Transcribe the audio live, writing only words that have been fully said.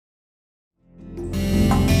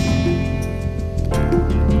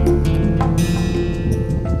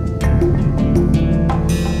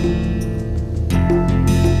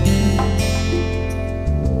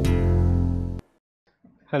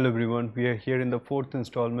Hello everyone, we are here in the fourth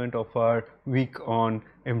installment of our week on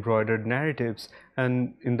embroidered narratives,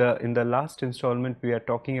 and in the last installment we are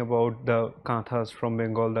talking about the kanthas from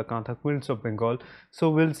Bengal, the kantha quilts of Bengal. So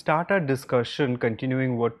we'll start our discussion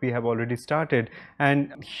continuing what we have already started,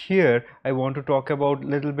 and here I want to talk about a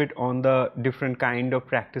little bit on the different kind of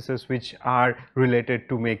practices which are related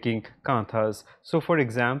to making kanthas. So for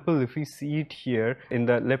example, if we see it here in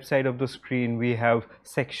the left side of the screen, we have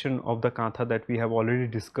section of the kantha that we have already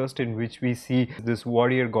discussed, in which we see this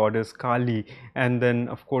warrior goddess Kali, and then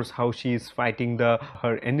of course how she is fighting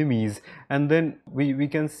her enemies, and then we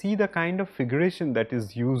can see the kind of figuration that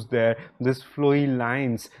is used there, this flowy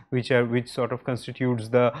lines which sort of constitutes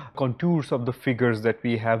the contours of the figures that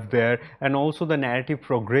we have there, and also the narrative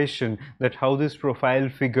progression, that how these profile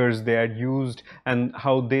figures they are used, and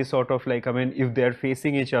how they sort of like, I mean, if they are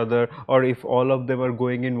facing each other or if all of them are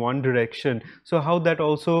going in one direction, so how that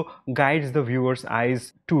also guides the viewer's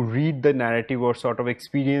eyes to read the narrative or sort of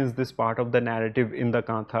experience this part of the narrative in the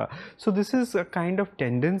kantha. So this is a kind of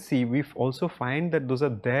tendency we also find that those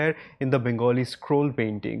are there in the Bengali scroll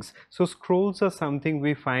paintings. So scrolls are something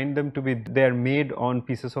we find them to be, they are made on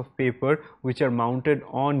pieces of paper which are mounted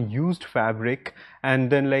on used fabric, and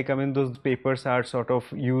then like, I mean, those papers are sort of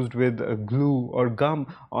used with glue or gum,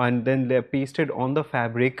 and then they're pasted on the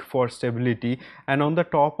fabric for stability, and on the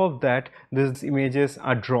top of that these images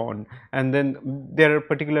are drawn, and then there are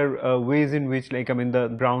particular ways in which, like, I mean, the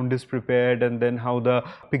ground is prepared, and then how the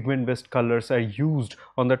pigment based colors are used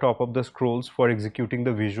on the top of the scrolls for executing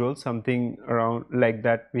the visuals, something around like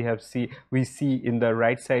that we see in the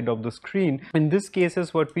right side of the screen. In this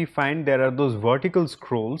cases what we find, there are those vertical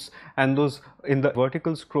scrolls, and those in the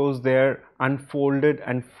vertical scrolls they are unfolded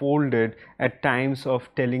and folded at times of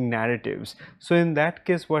telling narratives. So in that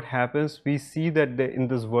case what happens, we see that in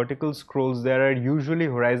this vertical scrolls there are usually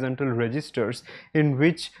horizontal registers in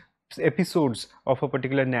which episodes of a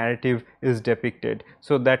particular narrative is depicted.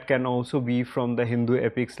 So that can also be from the Hindu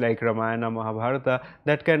epics like Ramayana, Mahabharata,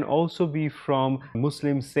 that can also be from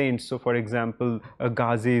Muslim saints, so for example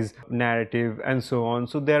Ghazi's narrative and so on.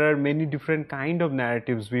 So there are many different kind of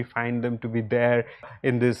narratives, we find them to be there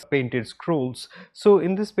in this painted scrolls. So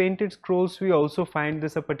in this painted scrolls we also find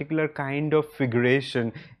this a particular kind of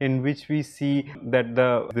figuration in which we see that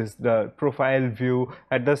the profile view,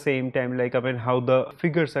 at the same time, like, I mean, how the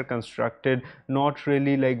figures are constructed, not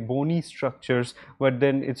really like bony structures, but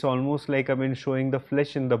then it's almost like, I mean, showing the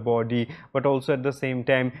flesh in the body, but also at the same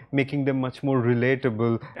time making them much more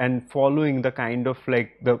relatable and following the kind of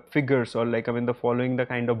like the figures, or like, I mean, the following the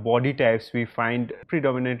kind of body types we find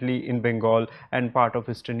predominantly in Bengal and part of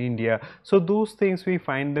Eastern India. So those things we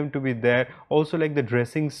find them to be there. Also like the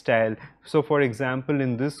dressing style. So for example,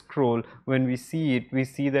 in this scroll when we see it, we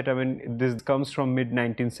see that, I mean, this comes from mid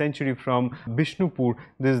 19th century from Bishnupur,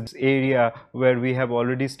 this area where we have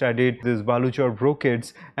already studied this Baluchar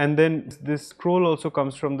brocades, and then this scroll also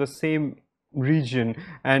comes from the same region,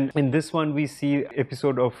 and in this one we see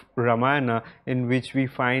episode of Ramayana in which we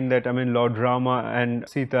find that, I mean, Lord Rama and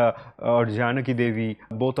Sita or Janaki Devi,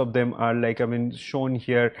 both of them are like, I mean, shown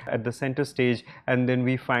here at the center stage, and then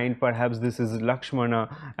we find perhaps this is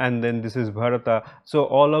Lakshmana and then this is Bharata. So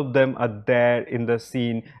all of them are there in the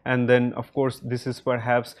scene, and then of course this is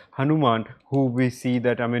perhaps Hanuman, who we see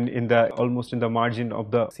that, I mean, in the almost in the margin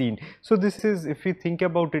of the scene. So this is, if we think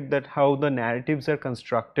about it, that how the narratives are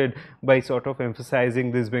constructed by sort of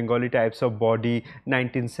emphasizing these Bengali types of body,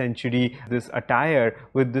 19th century this attire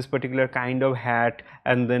with this particular kind of hat,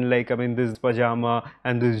 and then like, I mean, this pajama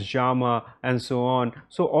and this jama and so on.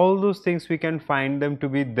 So all those things we can find them to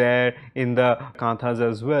be there in the kanthas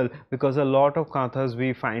as well, because a lot of kanthas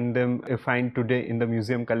we find today in the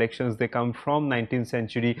museum collections, they come from 19th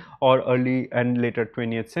century or early and later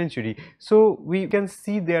 20th century. So we can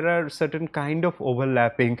see there are certain kind of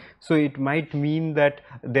overlapping, so it might mean that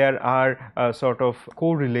there are sort of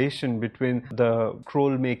correlation between the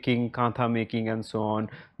scroll making, kantha making and so on.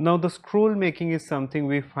 Now the scroll making is something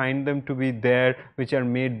we find them to be there which are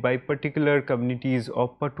made by particular communities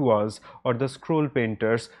of patuas or the scroll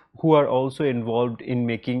painters who are also involved in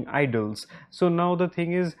making idols. So now the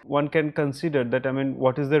thing is, one can consider that, I mean,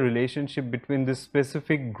 what is the relationship between this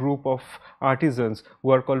specific group of artisans who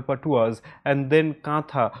are called patuas and then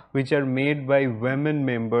kantha, which are made by women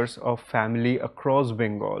members of family across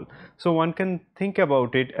Bengal. So one can think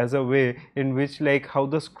about it as a way in which, like, how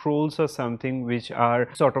the scrolls are something which are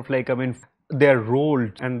sort of like, I mean, they are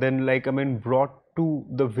rolled and then, like, I mean, brought to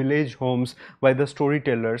the village homes by the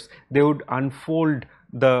storytellers. They would unfold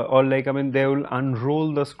or like I mean they will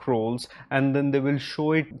unroll the scrolls, and then they will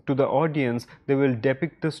show it to the audience, they will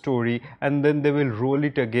depict the story, and then they will roll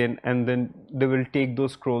it again, and then they will take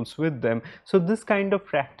those scrolls with them. So this kind of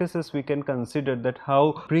practices we can consider, that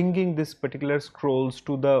how bringing this particular scrolls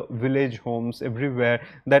to the village homes everywhere,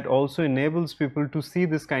 that also enables people to see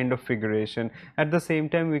this kind of figuration. At the same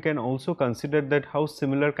time, we can also consider that how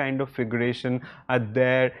similar kind of figuration are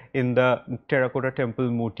there in the terracotta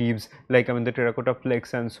temple motifs, like I mean the terracotta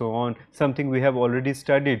flex and so on, something we have already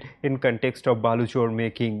studied in context of baluchor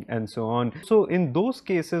making and so on. So in those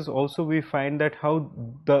cases also we find that how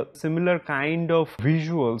the similar kind of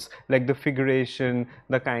visuals, like the figuration,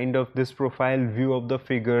 the kind of this profile view of the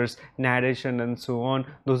figures, narration and so on,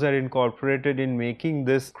 those are incorporated in making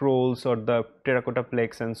this scrolls or the terracotta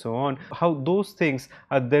plaques and so on, how those things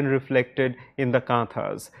are then reflected in the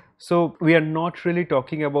kanthas. So we are not really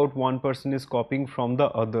talking about one person is copying from the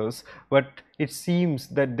others, but it seems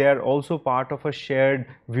that they are also part of a shared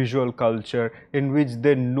visual culture in which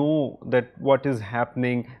they know that what is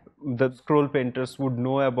happening. The scroll painters would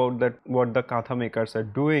know about that, what the katha makers are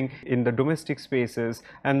doing in the domestic spaces,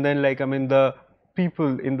 and then like I mean the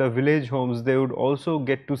people in the village homes, they would also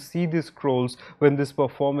get to see these scrolls when these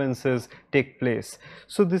performances take place.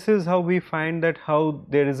 So this is how we find that how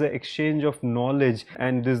there is an exchange of knowledge,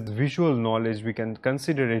 and this visual knowledge we can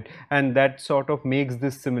consider it, and that sort of makes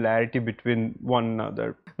this similarity between one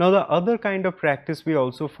another. Now the other kind of practice we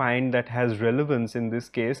also find that has relevance in this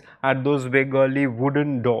case are those Bengali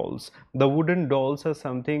wooden dolls. The wooden dolls are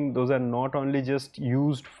something, those are not only just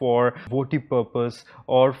used for votive purpose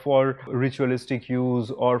or for ritualistic use,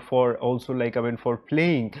 or for also like I mean for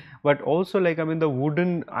playing, but also like I mean the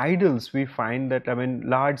wooden idols, we find that I mean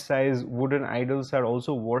large size wooden idols are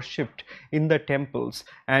also worshipped in the temples,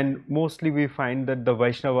 and mostly we find that the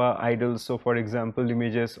Vaishnava idols, so for example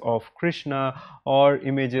images of Krishna or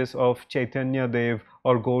images of Chaitanya Dev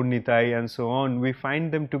or Gaur Nitai and so on, we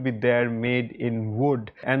find them to be there made in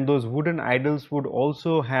wood, and those wooden idols would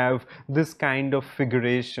also have this kind of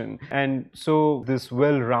figuration. And so this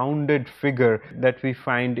well-rounded figure that we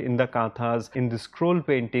find in the kathas, in the scroll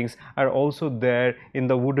paintings, are also there in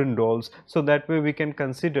the wooden dolls. So that way we can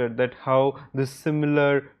consider that how this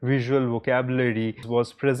similar visual vocabulary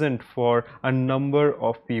was present for a number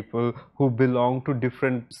of people who belong to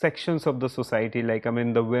different sections of the society, like I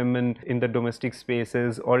mean the women in the domestic space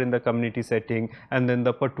or in the community setting, and then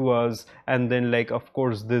the patuas, and then like of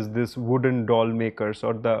course this wooden doll makers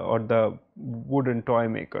or the wooden toy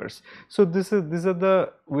makers. So these are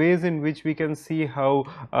the ways in which we can see how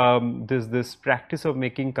this practice of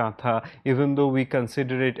making katha, even though we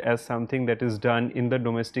consider it as something that is done in the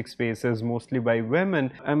domestic spaces mostly by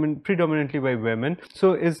women, I mean predominantly by women,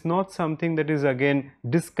 so is not something that is again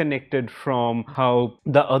disconnected from how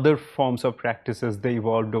the other forms of practices they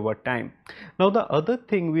evolved over time. Now the other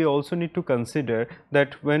thing we also need to consider,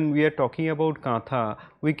 that when we are talking about katha,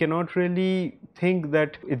 we cannot really think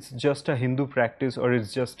that it's just a Hindu practice or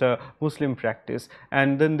it's just a Muslim practice.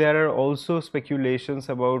 And then there are also speculations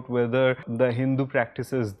about whether the Hindu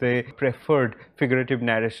practices, they preferred figurative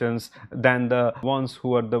narrations than the ones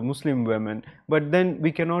who are the Muslim women. But then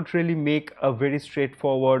we cannot really make a very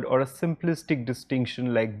straightforward or a simplistic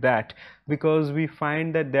distinction like that, because we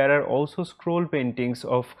find that there are also scroll paintings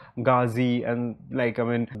of Ghazi and like I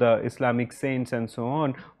mean the Islamic saints and so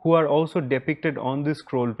on, who are also depicted on the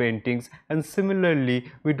scroll paintings. And similarly,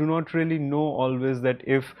 we do not really know always that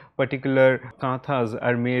if particular kathas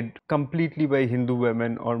are made completely by Hindu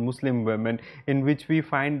women or Muslim women, in which we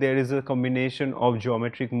find there is a combination of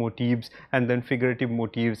geometric motifs and then figurative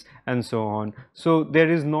motifs and so on. So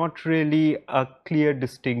there is not really a clear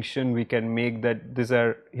distinction we can make that these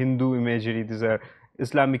are Hindu imagery, these are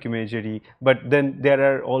Islamic imagery, but then there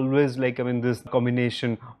are always like I mean this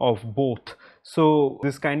combination of both. So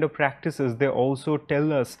this kind of practices, they also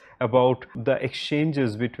tell us about the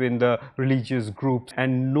exchanges between the religious groups,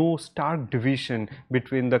 and no stark division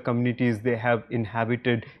between the communities they have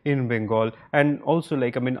inhabited in Bengal and also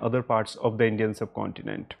like I mean other parts of the Indian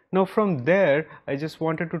subcontinent. Now from there, I just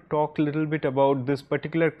wanted to talk a little bit about this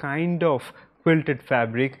particular kind of quilted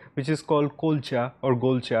fabric which is called kolcha or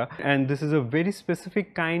golcha, and this is a very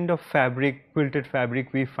specific kind of fabric, quilted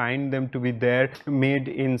fabric. We find them to be there made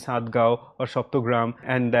in Sadgaon or Saptagram,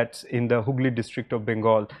 and that's in the Hooghly district of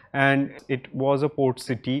Bengal, and it was a port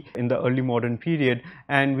city in the early modern period.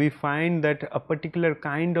 And we find that a particular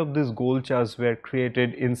kind of this golchas were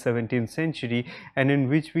created in 17th century, and in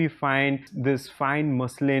which we find this fine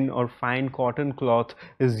muslin or fine cotton cloth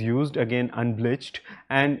is used, again unbleached,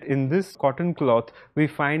 and in this cotton cotton cloth, we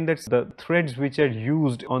find that the threads which are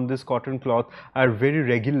used on this cotton cloth are very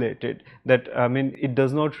regulated, that it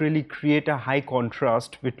does not really create a high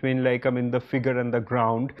contrast between the figure and the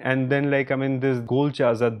ground. And then these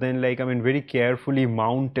golchas are then very carefully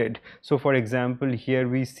mounted. So for example, here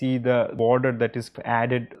we see the border that is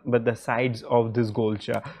added by the sides of this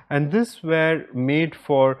golcha, and this were made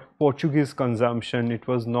for Portuguese consumption. It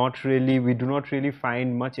was not really, we do not really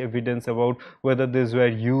find much evidence about whether these were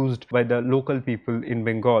used by the local people in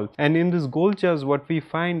Bengal. And in this golchas, what we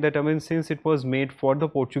find that since it was made for the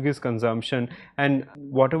Portuguese consumption, and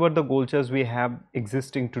whatever the golchas we have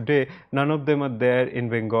existing today, none of them are there in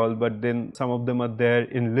Bengal, but then some of them are there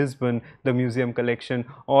in Lisbon, the museum collection,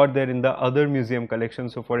 or they're in the other museum collection.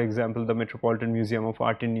 So for example, the Metropolitan Museum of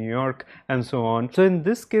Art in New York, and so on. So in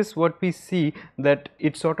this case, what we see that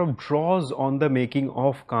it sort of draws on the making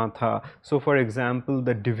of kantha. So for example,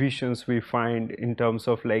 the divisions we find in terms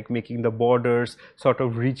of making the borders sort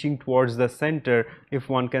of reaching towards the center. If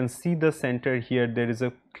one can see the center here, there is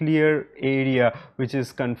a clear area which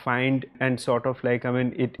is confined, and sort of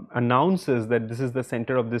it announces that this is the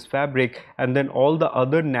center of this fabric. And then all the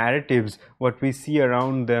other narratives what we see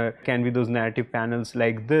around there can be those narrative panels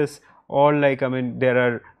like this, or there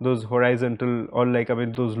are those horizontal, or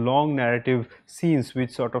those long narrative scenes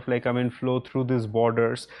which sort of flow through these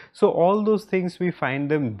borders. So all those things we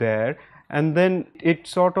find them there. And then it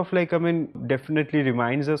sort of definitely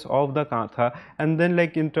reminds us of the kantha. And then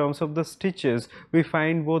in terms of the stitches, we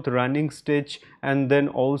find both running stitch and then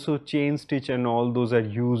also chain stitch, and all those are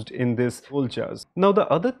used in this golchas. Now the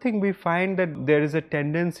other thing we find that there is a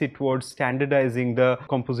tendency towards standardizing the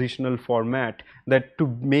compositional format, that to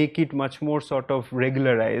make it much more sort of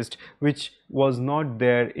regularized, which was not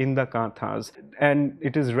there in the kanthas. And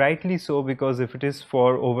it is rightly so, because if it is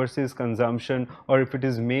for overseas consumption, or if it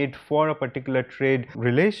is made for a particular trade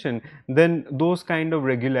relation, then those kind of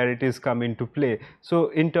regularities come into play. So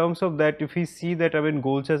in terms of that, if we see that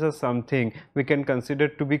golchas are something we can consider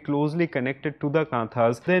to be closely connected to the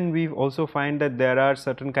kanthas, then we also find that there are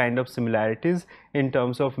certain kind of similarities in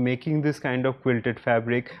terms of making this kind of quilted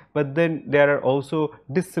fabric, but then there are also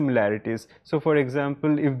dissimilarities. So for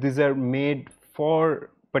example, if these are made for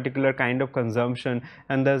particular kind of consumption,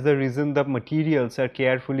 and that's the reason the materials are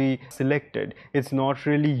carefully selected. It's not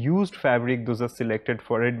really used fabric those are selected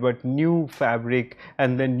for it, but new fabric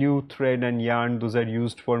and then new thread and yarn, those are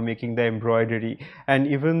used for making the embroidery. And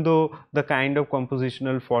even though the kind of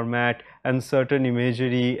compositional format and certain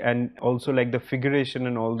imagery and also the figuration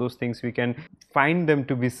and all those things, we can find them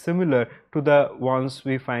to be similar to the ones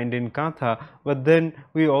we find in kantha, but then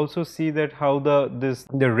we also see that how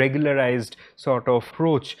the regularized sort of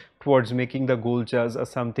approach towards making the golchas are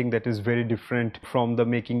something that is very different from the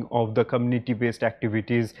making of the community based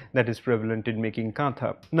activities that is prevalent in making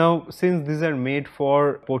kantha. Now since these are made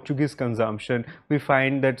for Portuguese consumption, we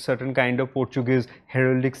find that certain kind of Portuguese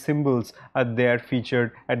heraldic symbols are there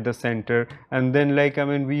featured at the center. And then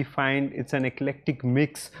we find it's an eclectic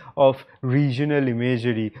mix of regional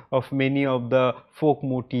imagery of many of the folk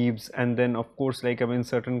motifs, and then of course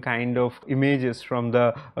certain kind of images from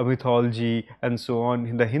the mythology and so on,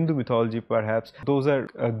 in the Hindu mythology perhaps, those are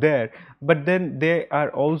there. But then they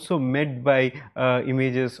are also met by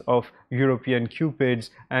images of European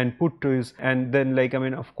cupids and puttus, and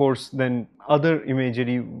then of course then other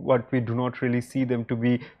imagery what we do not really see them to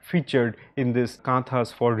be featured in this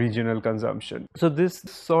kanthas for regional consumption. So this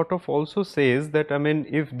sort of also says that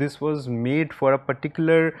if this was made for a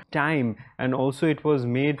particular time, and also it was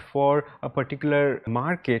made for a particular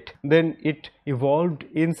market, then it evolved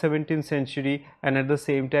in 17th century, and at the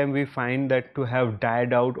same time we find that to have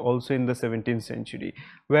died out also in the 17th century.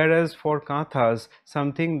 Whereas for kanthas,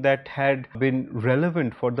 something that had been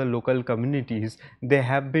relevant for the local communities, they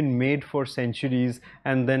have been made for centuries,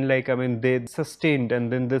 and then they sustained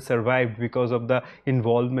and then they survived because of the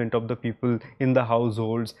involvement of the people in the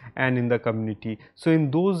households and in the community. So in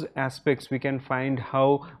those aspects we can find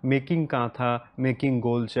how making kantha, making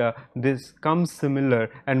golcha, this comes similar,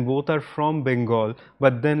 and both are from Bengal,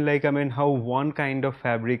 but then how one kind of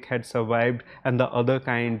fabric had survived and the other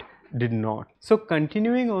kind did not. So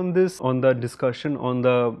continuing on this, on the discussion on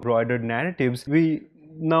the embroidered narratives, we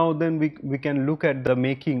can look at the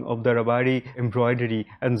making of the Rabari embroidery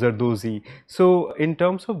and Zardozi. So in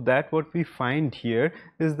terms of that, what we find here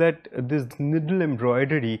is that this needle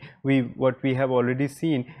embroidery, what we have already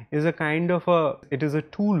seen, is a kind of it is a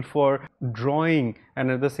tool for drawing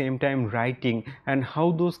and at the same time writing, and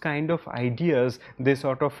how those kind of ideas they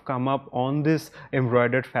sort of come up on this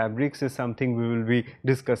embroidered fabrics is something we will be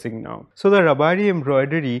discussing now. So the Rabari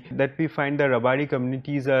embroidery that we find, the Rabari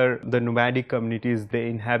communities are the nomadic communities. They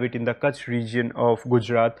inhabit in the Kutch region of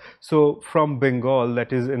Gujarat. So from Bengal,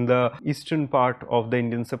 that is in the eastern part of the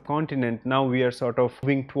Indian subcontinent, now we are sort of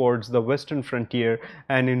moving towards the western frontier,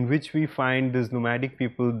 and in which we find these nomadic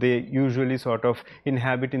people. They usually sort of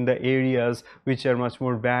inhabit in the areas which are much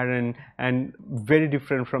more barren and very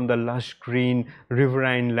different from the lush green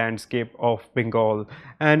riverine landscape of Bengal.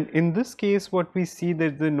 And in this case, what we see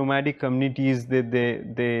that the nomadic communities, the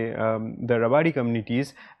Rabari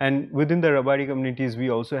communities, and within the Rabari communities we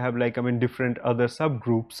also have, like, different other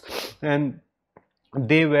subgroups, and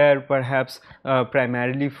they were perhaps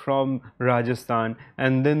primarily from Rajasthan,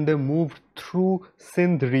 and then they moved through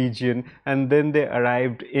Sindh region, and then they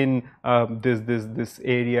arrived in this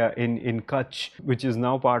area in Kutch, which is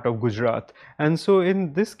now part of Gujarat. And so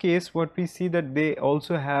in this case, what we see that they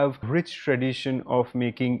also have rich tradition of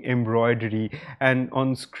making embroidery, and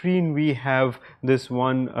on screen we have this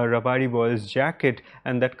one Rabari boy's jacket,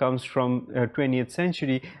 and that comes from 20th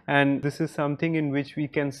century, and this is something in which we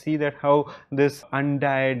can see that how this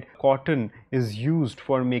undyed cotton is used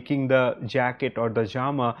for making the jacket or the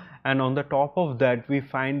jama, and on the top of that we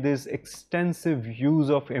find this extensive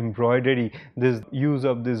use of embroidery, this use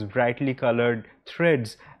of these brightly colored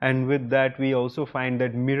threads, and with that we also find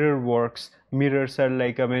that mirror works. Mirrors are,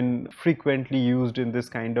 like, frequently used in this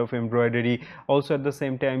kind of embroidery. Also at the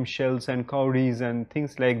same time, shells and cowries and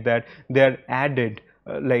things like that, they are added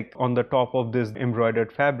like on the top of this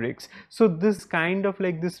embroidered fabrics. So this kind of,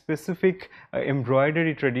 like, this specific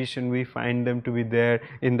embroidery tradition, we find them to be there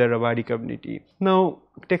in the Rabari community. Now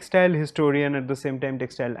textile historian, at the same time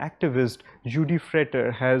textile activist, Judy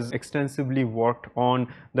Fretter has extensively worked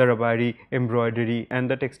on the Rabari embroidery and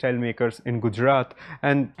the textile makers in Gujarat,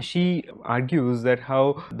 and she argues that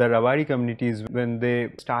how the Rabari communities, when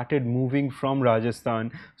they started moving from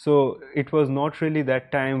Rajasthan, so it was not really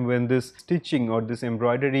that time when this stitching or this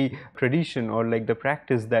embroidery tradition, or like the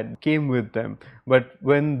practice, that came with them, but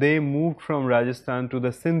when they moved from Rajasthan to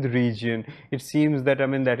the Sindh region, it seems that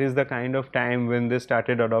that is the kind of time when they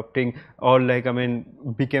started adopting, or like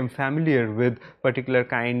became familiar with particular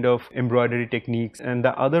kind of embroidery techniques and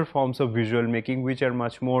the other forms of visual making which are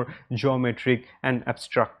much more geometric and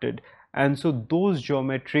abstracted. And so those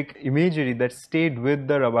geometric imagery that stayed with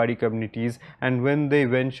the Rabari communities, and when they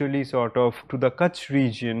eventually sort of to the Kutch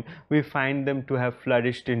region, we find them to have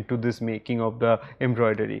flourished into this making of the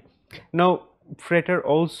embroidery. Now Fretter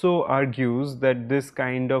also argues that this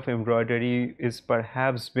kind of embroidery is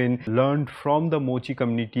perhaps been learned from the Mochi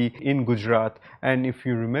community in Gujarat, and if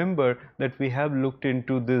you remember that we have looked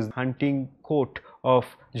into this hunting coat of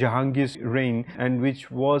Jahangir's reign, and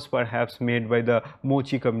which was perhaps made by the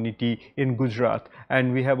Mochi community in Gujarat,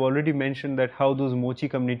 and we have already mentioned that how those Mochi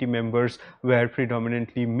community members were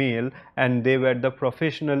predominantly male and they were the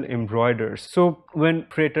professional embroiders. So when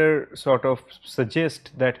Fretter sort of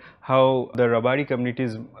suggests that how the Rabari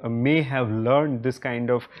communities may have learned this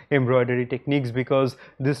kind of embroidery techniques, because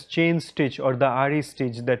this chain stitch or the Ari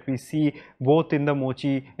stitch that we see both in the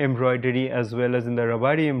Mochi embroidery as well as in the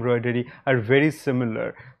Rabari embroidery are very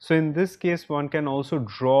similar. So in this case one can also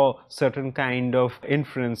draw certain kind of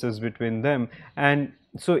inferences between them, and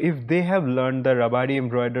so if they have learned, the Rabari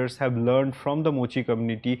embroiders have learned from the Mochi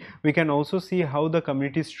community, we can also see how the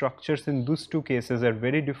community structures in those two cases are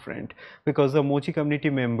very different, because the Mochi community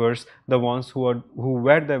members, the ones who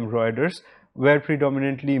were the embroiders, were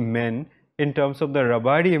predominantly men. In terms of the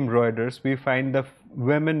Rabari embroiders, we find the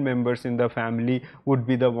women members in the family would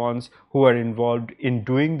be the ones who are involved in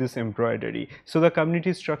doing this embroidery. So the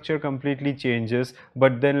community structure completely changes,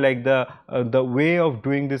 but then like the way of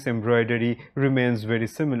doing this embroidery remains very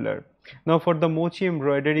similar. Now for the Mochi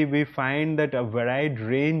embroidery, we find that a varied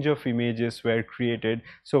range of images were created.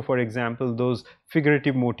 So for example, those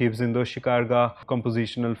figurative motifs in the Shikargah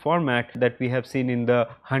compositional format that we have seen in the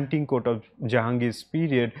hunting coat of Jahangir's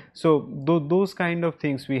period. So those kind of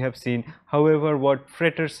things we have seen. However, what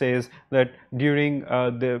Fretter says that during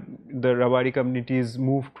the Rabari communities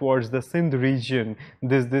moved towards the Sindh region,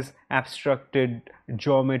 this abstracted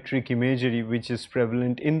geometric imagery which is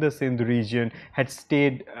prevalent in the Sindh region had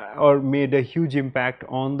stayed or made a huge impact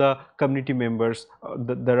on the community members,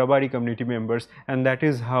 the Rabari community members, and that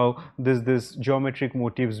is how this geometric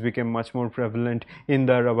motifs became much more prevalent in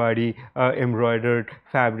the Rabari embroidered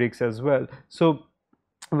fabrics as well. So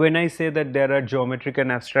when I say that there are geometric and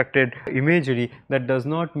abstracted imagery, that does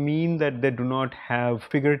not mean that they do not have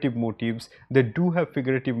figurative motifs. They do have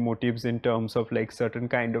figurative motifs in terms of like certain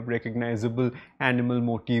kind of recognizable animal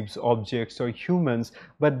motifs, objects or humans,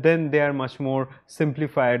 but then they are much more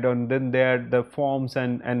simplified, and then they are the forms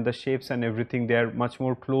and the shapes and everything, they are much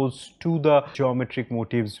more close to the geometric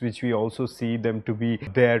motifs, which we also see them to be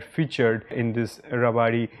there featured in this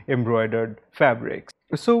Rabari embroidered fabrics.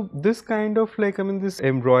 So this kind of like, I mean, this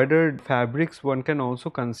embroidered fabrics, one can also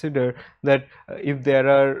consider that if there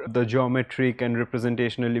are the geometric and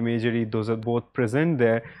representational imagery, those are both present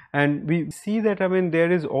there, and we see that, I mean,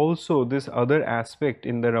 there is also this other aspect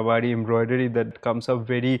in the Rawari embroidery that comes up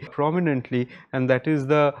very prominently, and that is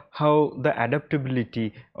the how the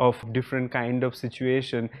adaptability of different kind of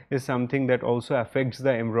situation is something that also affects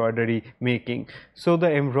the embroidery making. So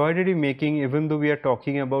the embroidery making, even though we are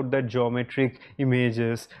talking about the geometric images,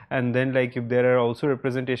 and then like if there are also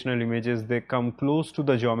representational images, they come close to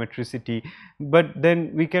the geometricity, but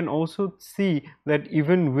then we can also see that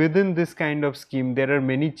even within this kind of scheme there are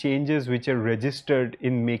many changes which are registered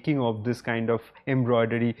in making of this kind of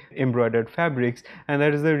embroidered fabrics, and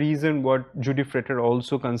that is the reason what Judy Fretter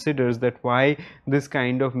also considers that why this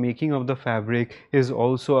kind of making of the fabric is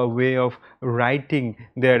also a way of writing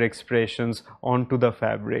their expressions onto the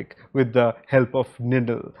fabric with the help of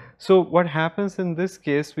needle. So what happens in this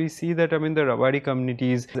case, we see that, I mean, the Rawari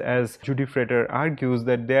communities, as Judy Fretter argues,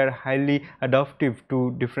 that they are highly adaptive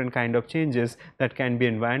to different kind of changes, that can be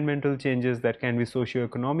environmental changes, that can be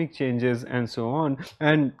socio-economic changes and so on.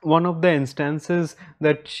 And one of the instances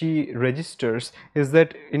that she registers is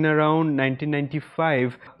that in around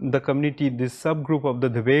 1995, the community, this subgroup of the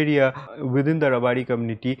Deveria within the Rawari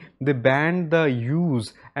community, they banned the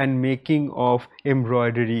use and making of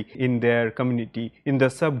embroidery in their community, in the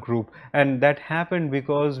subgroup, and that happened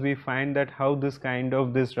because we find that how this kind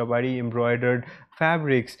of this Rawari embroidered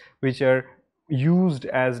fabrics, which are used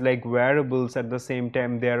as like wearables, at the same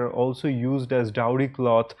time they are also used as dowry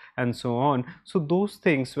cloth and so on. So those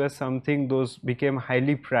things were something, those became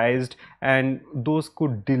highly prized, and those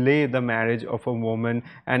could delay the marriage of a woman,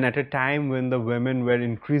 and at a time when the women were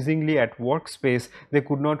increasingly at workspace, they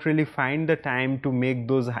could not really find the time to make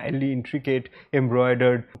those highly intricate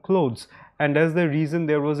embroidered clothes. And as the reason,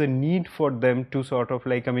 there was a need for them to sort of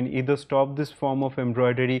like, I mean, either stop this form of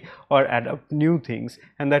embroidery or adapt new things,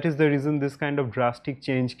 and that is the reason this kind of drastic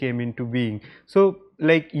change came into being. So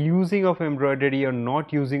like using of embroidery or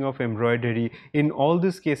not using of embroidery, in all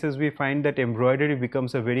these cases we find that embroidery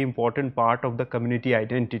becomes a very important part of the community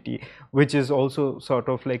identity, which is also sort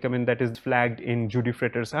of like, I mean, that is flagged in Judy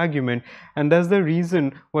Fretter's argument. And that's the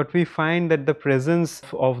reason what we find, that the presence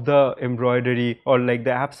of the embroidery or like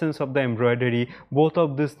the absence of the embroidery, both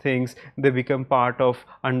of these things, they become part of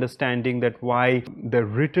understanding that why the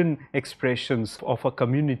written expressions of a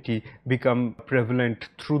community become prevalent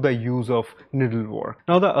through the use of needlework.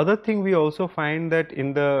 Now the other thing we also find, that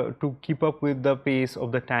in the to keep up with the pace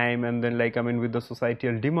of the time, and then like, I mean, with the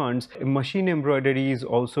societal demands, machine embroidery is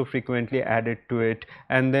also frequently added to it.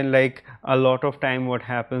 And then like a lot of time what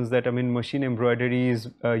happens, that, I mean, machine embroidery is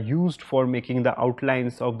used for making the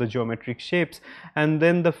outlines of the geometric shapes, and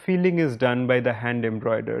then the filling is done by the hand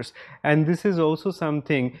embroiders. And this is also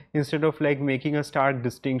something, instead of like making a stark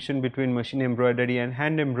distinction between machine embroidery and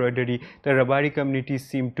hand embroidery, the Rabari communities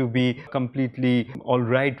seem to be completely all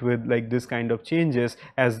right with like this kind of changes,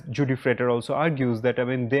 as Judy Fretter also argues that, I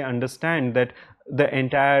mean, they understand that the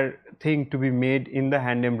entire thing to be made in the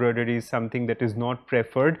hand embroidery is something that is not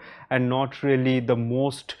preferred and not really the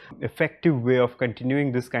most effective way of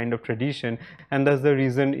continuing this kind of tradition. And that's the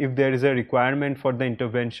reason, if there is a requirement for the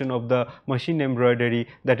intervention of the machine embroidery,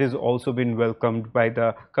 that has also been welcomed by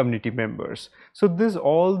the community members. So this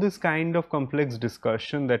all this kind of complex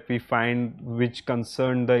discussion that we find, which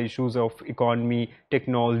concern the issues of economy,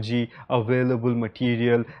 technology, available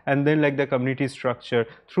material, and then like the community structure,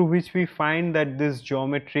 through which we find that this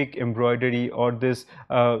geometric embroidery, or this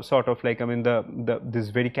sort of like, I mean, this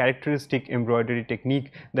very characteristic embroidery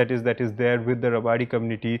technique that is there with the Rabari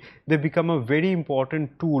community, they become a very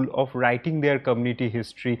important tool of writing their community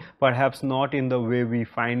history, perhaps not in the way we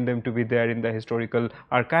find them to be there in the historical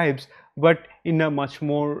archives, but in a much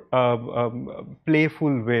more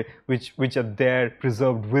playful way, which are there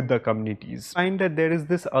preserved with the communities. Find that there is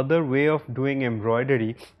this other way of doing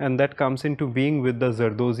embroidery, and that comes into being with the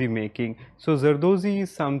Zardozi making. So Zardozi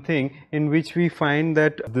is something in which we find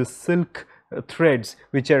that the silk threads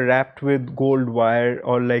which are wrapped with gold wire,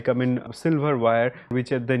 or like silver wire,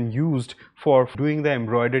 which are then used for doing the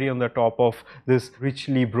embroidery on the top of this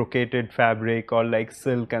richly brocaded fabric or like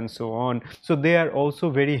silk and so on. So they are also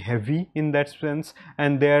very heavy in that sense,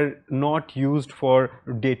 and they are not used for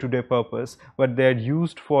day-to-day purpose, but they are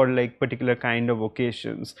used for like particular kind of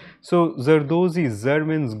occasions. So Zardozi, Zar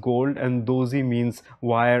means gold and dozi means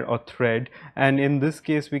wire or thread, and in this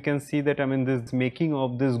case we can see that this making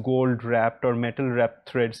of this gold wrapped or metal wrapped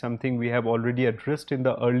thread, something we have already addressed in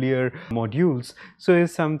the earlier modules, so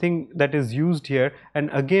is something that is used here, and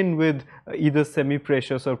again with either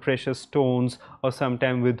semi-precious or precious stones, or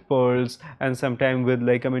sometime with pearls, and sometime with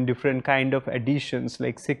like different kind of additions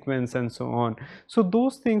like sequins and so on. So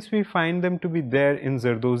those things we find them to be there in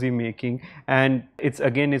Zardozi making, and it's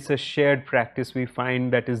a shared practice we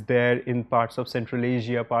find that is there in parts of Central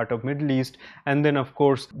Asia, part of Middle East, and then of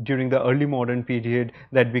course during the early modern period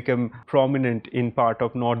that become prominent in part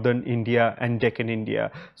of northern India and Deccan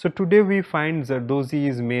India. So today we find Zardozi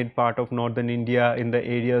is made part of northern India in the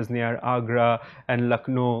areas near Agra and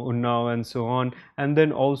Lucknow, Unnao and so on, and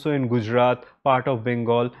then also in Gujarat, part of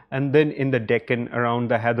Bengal, and then in the Deccan around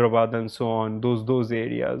the Hyderabad and so on, those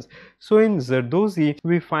areas. So in Zardozi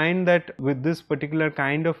we find that with this particular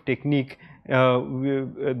kind of technique,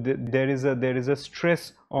 there is a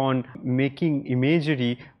stress on making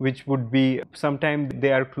imagery which would be, sometimes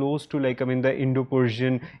they are close to like the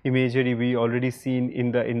Indo-Persian imagery we already seen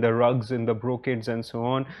in the rugs, in the brocades and so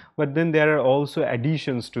on, but then there are also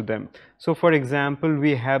additions to them. So for example,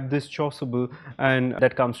 we have this chasuble, and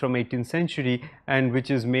that comes from 18th century, and which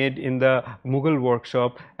is made in the Mughal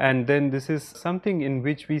workshop, and then this is something in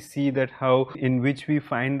which we see that we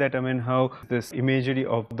find that how this imagery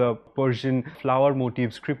of the Persian flower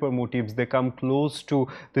motifs, creeper motifs, they come close to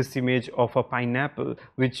this image of a pineapple,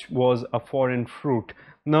 which was a foreign fruit.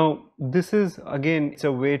 Now this is again, it's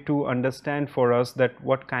a way to understand for us that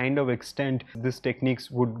what kind of extent these techniques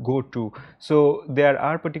would go to. So there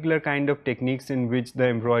are particular kind of techniques in which the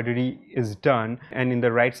embroidery is done, and in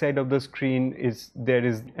the right side of the screen there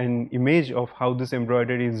is an image of how this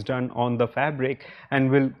embroidery is done on the fabric, and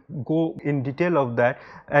we'll go in detail of that.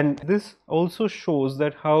 And this also shows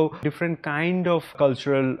that how different kind of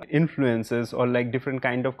cultural influences or like different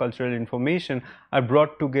kind of cultural information are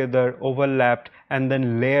brought together, overlapped, and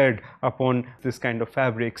then layered upon this kind of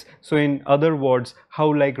fabrics. So in other words,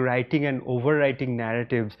 how like writing and overwriting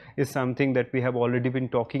narratives is something that we have already been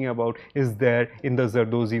talking about, is there in the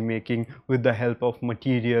Zardozi making with the help of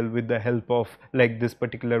material, with the help of like this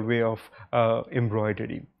particular way of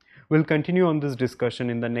embroidery. We'll continue on this discussion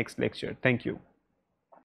in the next lecture. Thank you.